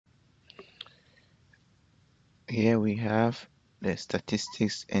Here we have the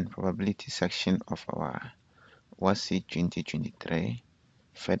statistics and probability section of our WASSCE 2023,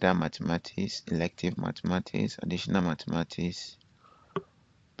 further mathematics, elective mathematics, additional mathematics,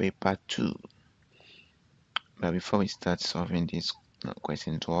 paper 2. But before we start solving this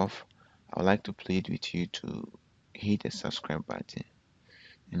question 12, I would like to plead with you to hit the subscribe button.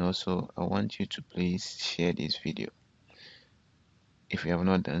 And also, I want you to please share this video if you have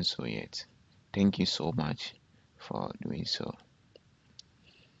not done so yet. Thank you so much for doing so.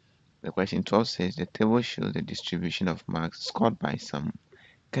 The question 12 says the table shows the distribution of marks scored by some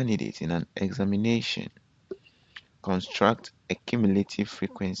candidates in an examination. Construct a cumulative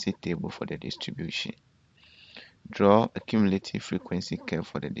frequency table for the distribution. Draw a cumulative frequency curve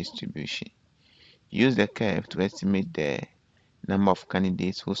for the distribution. Use the curve to estimate the number of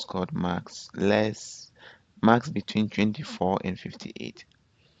candidates who scored marks between 24 and 58.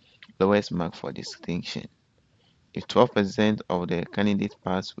 Lowest mark for distinction. If 12% of the candidates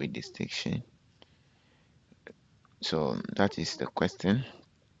pass with distinction, so that is the question.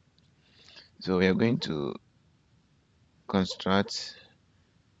 So we are going to construct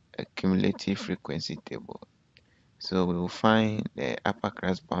a cumulative frequency table. So we will find the upper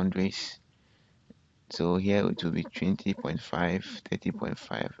class boundaries. So here it will be 20.5,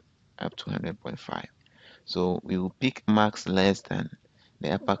 30.5 up to 100.5. So we will pick marks less than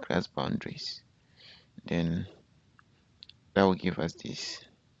the upper class boundaries. Then that will give us this.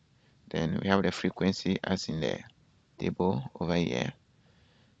 Then we have the frequency as in the table over here.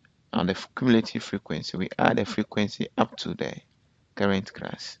 On the cumulative frequency, we add the frequency up to the current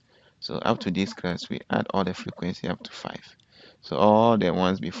class. So up to this class, we add all the frequency up to 5. So all the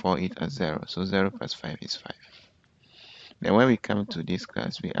ones before it are 0. So 0 plus 5 is 5. Then when we come to this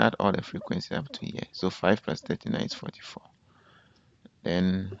class, we add all the frequency up to here. So 5 plus 39 is 44.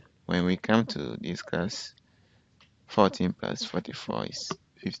 Then when we come to this class, 14 plus 44 is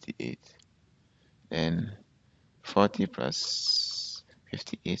 58. Then 40 plus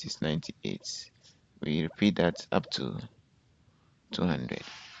 58 is 98. We repeat that up to 200.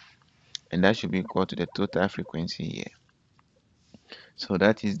 And that should be equal to the total frequency here. So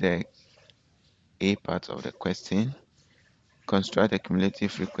that is the A part of the question. Construct a cumulative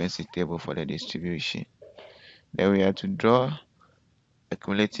frequency table for the distribution. Then we have to draw a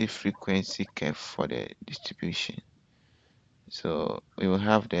cumulative frequency curve for the distribution. So we will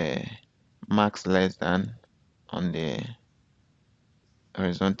have the max less than on the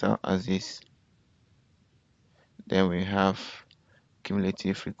horizontal axis. Then we have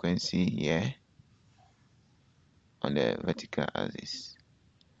cumulative frequency here on the vertical axis.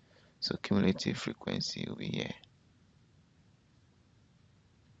 So cumulative frequency will be here.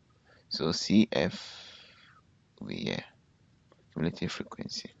 So CF will be here, cumulative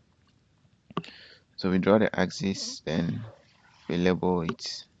frequency. So we draw the axis, then we label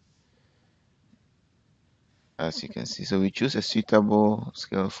it as you can see. So we choose a suitable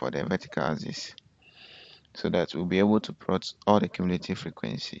scale for the vertical axis so that we'll be able to plot all the cumulative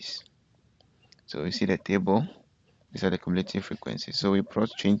frequencies. So we see the table, these are the cumulative frequencies. So we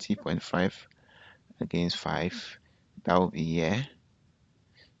plot 20.5 against 5, that will be here.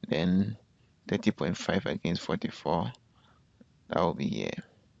 Then 30.5 against 44, that will be here.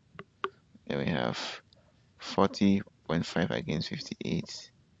 Then we have 40.5 against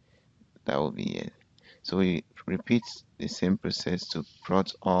 58, that will be here. So we repeat the same process to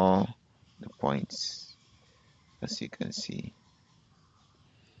plot all the points, as you can see.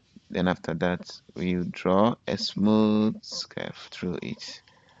 Then after that, we draw a smooth curve through it.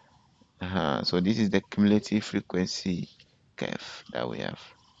 So this is the cumulative frequency curve that we have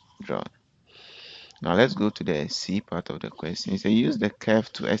drawn. Now let's go to the C part of the question. So use the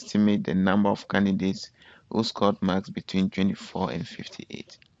curve to estimate the number of candidates who scored marks between 24 and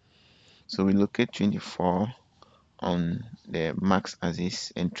 58. So we locate 24 on the max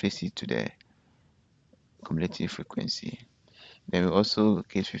axis and trace it to the cumulative frequency. Then we also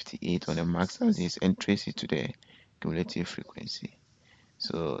locate 58 on the max axis and trace it to the cumulative frequency.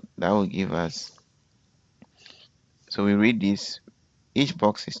 So that will give us, so we read this, each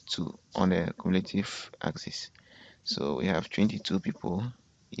box is 2 on the cumulative axis. So we have 22 people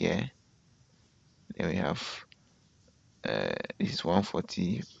here. Then we have, this is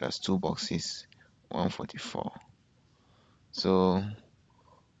 140 plus 2 boxes, 144. So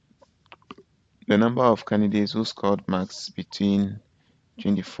the number of candidates who scored marks between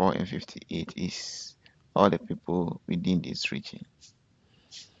 24 and 58 is all the people within this region.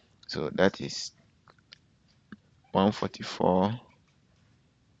 So that is 144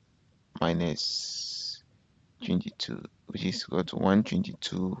 minus 22, which is equal to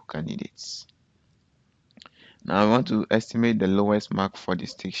 122 candidates. Now I want to estimate the lowest mark for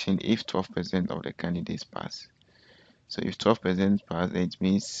distinction if 12% of the candidates pass. So if 12% pass, it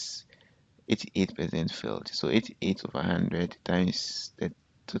means 88% failed. So 88 over 100 times the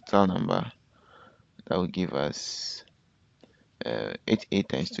total number, that will give us 88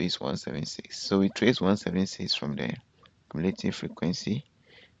 times 2 is 176. So we trace 176 from the cumulative frequency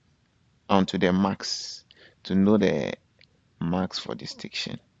onto the max to know the max for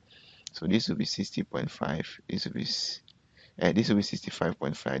distinction. So this will be 60.5. This will be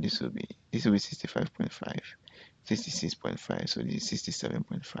 65.5. This will be 65.5. 66.5. So this is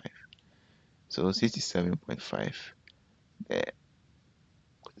 67.5. So 67.5. The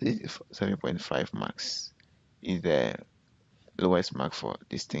 67.5 max is the lowest mark for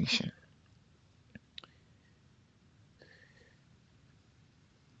distinction.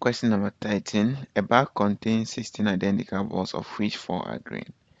 Question number 13. A bag contains 16 identical balls, of which 4 are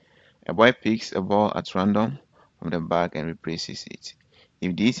green. A boy picks a ball at random from the bag and replaces it.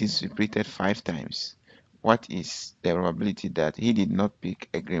 If this is repeated 5 times, what is the probability that he did not pick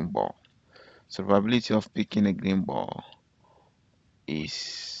a green ball? So probability of picking a green ball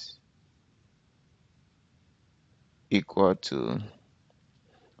is equal to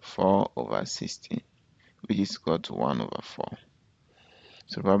 4 over 16, which is equal to 1 over 4.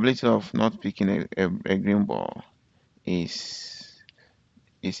 So probability of not picking a green ball is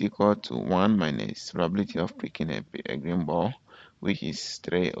equal to 1 minus probability of picking a green ball, which is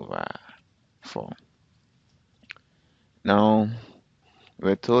 3 over 4. Now,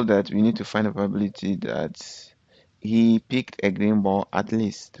 we're told that we need to find a probability that he picked a green ball at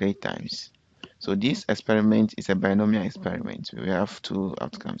least 3 times. So this experiment is a binomial experiment. We have 2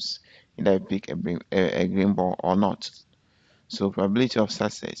 outcomes. Either I pick a green ball or not. So probability of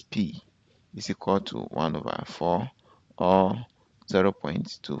success, P, is equal to 1 over 4 or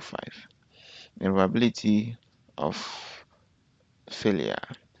 0.25. The probability of failure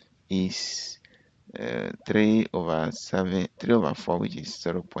is 3 over 4, which is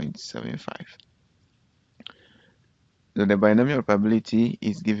 0.75. So the binomial probability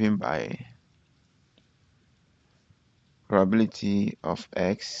is given by probability of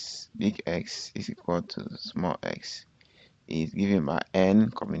x, big X, is equal to small x, is given by n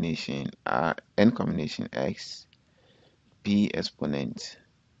combination x, p exponent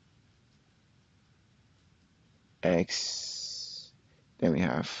x, then we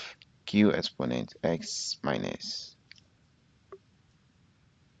have q exponent x minus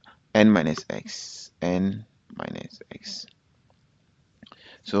n minus x, n minus x.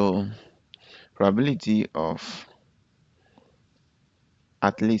 So probability of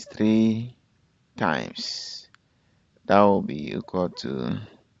at least 3 times, that will be equal to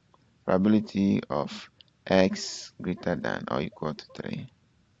probability of x greater than or equal to 3.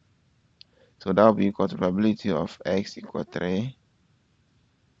 So that will be equal to probability of x equal 3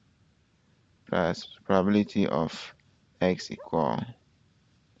 plus probability of x equal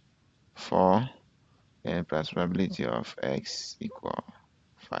 4 and plus probability of x equal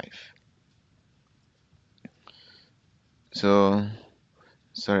 5. So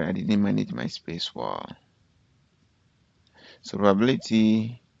sorry, I didn't manage my space well. So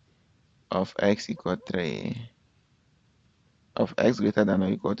probability of x equal 3, of x greater than or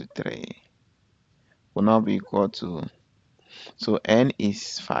equal to 3, will now be equal to, so n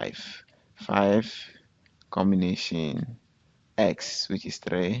is 5. 5 combination x, which is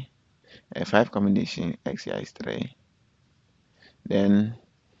 3. 5 combination x here is 3. Then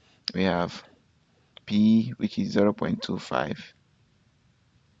we have p, which is 0.25,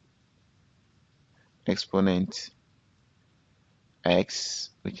 exponent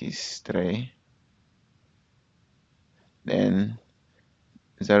x, which is 3. Then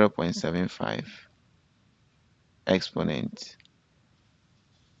 0.75 exponent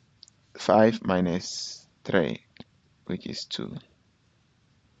 5 minus 3, which is 2.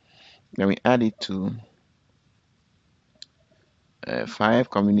 Then we add it to 5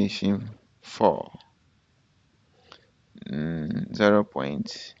 combination 4,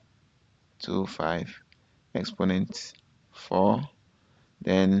 0.25 exponent 4,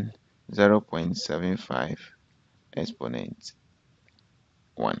 then 0.75 exponent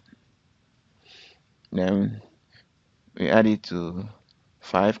 1. Then we add it to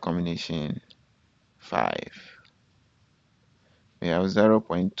 5 combination 5. We have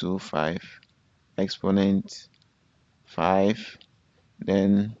 0.25 exponent 5,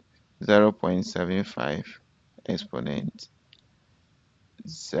 then 0.75 exponent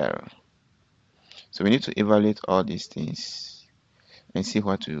 0. So we need to evaluate all these things and see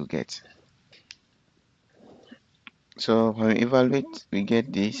what we will get. So when we evaluate, we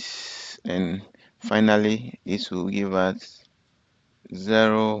get this, and Finally, this will give us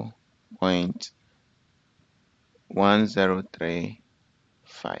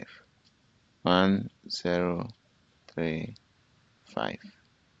 0.1035. 1035.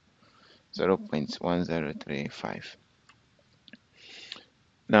 0.1035.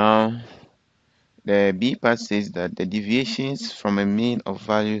 Now, the B part says that the deviations from a mean of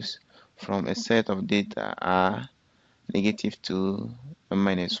values from a set of data are -2, m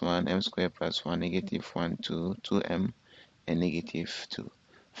minus 1, m squared plus 1, -1, 2, 2m, and -2.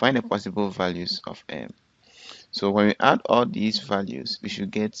 Find the possible values of m. So when we add all these values, we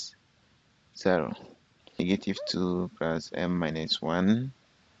should get 0. -2 plus m minus 1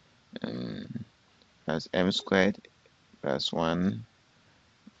 plus m squared plus 1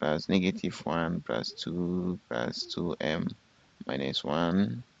 plus -1 plus 2 plus 2m minus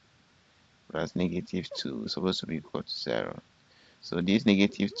 1 plus -2 is supposed to be equal to 0. So this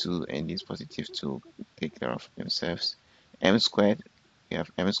 -2 and this +2 take care of themselves. M squared, we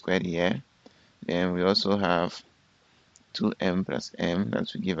have m squared here. Then we also have 2m plus m,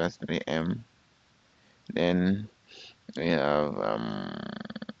 that will give us 3m. Then we have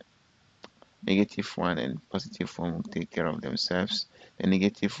 -1 and +1 will take care of themselves. Then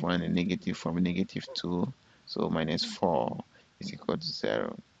 -1 and -1 -2, so -4 is equal to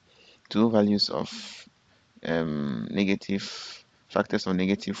 0. Two values of negative factors of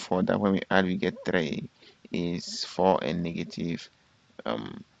 -4 that when we add we get 3 is 4 and -1.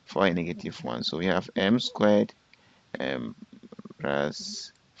 So we have m squared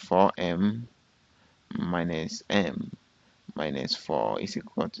plus 4m minus m minus 4 is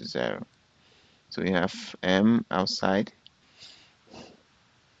equal to 0. So we have m outside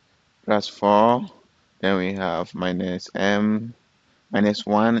plus 4, then we have minus 1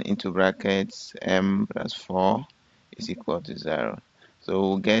 into brackets m plus 4 is equal to 0. So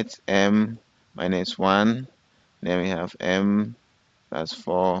we'll get m minus 1, then we have m plus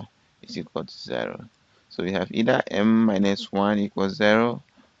 4 is equal to 0. So we have either m minus 1 equals 0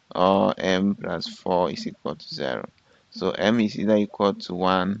 or m plus 4 is equal to 0. So m is either equal to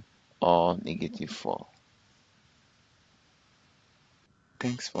 1 or -4.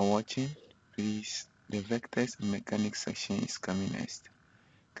 Thanks for watching. Please, the vectors and mechanics section is coming next.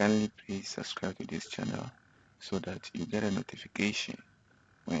 Kindly please subscribe to this channel so that you get a notification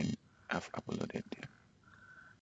when I've uploaded them.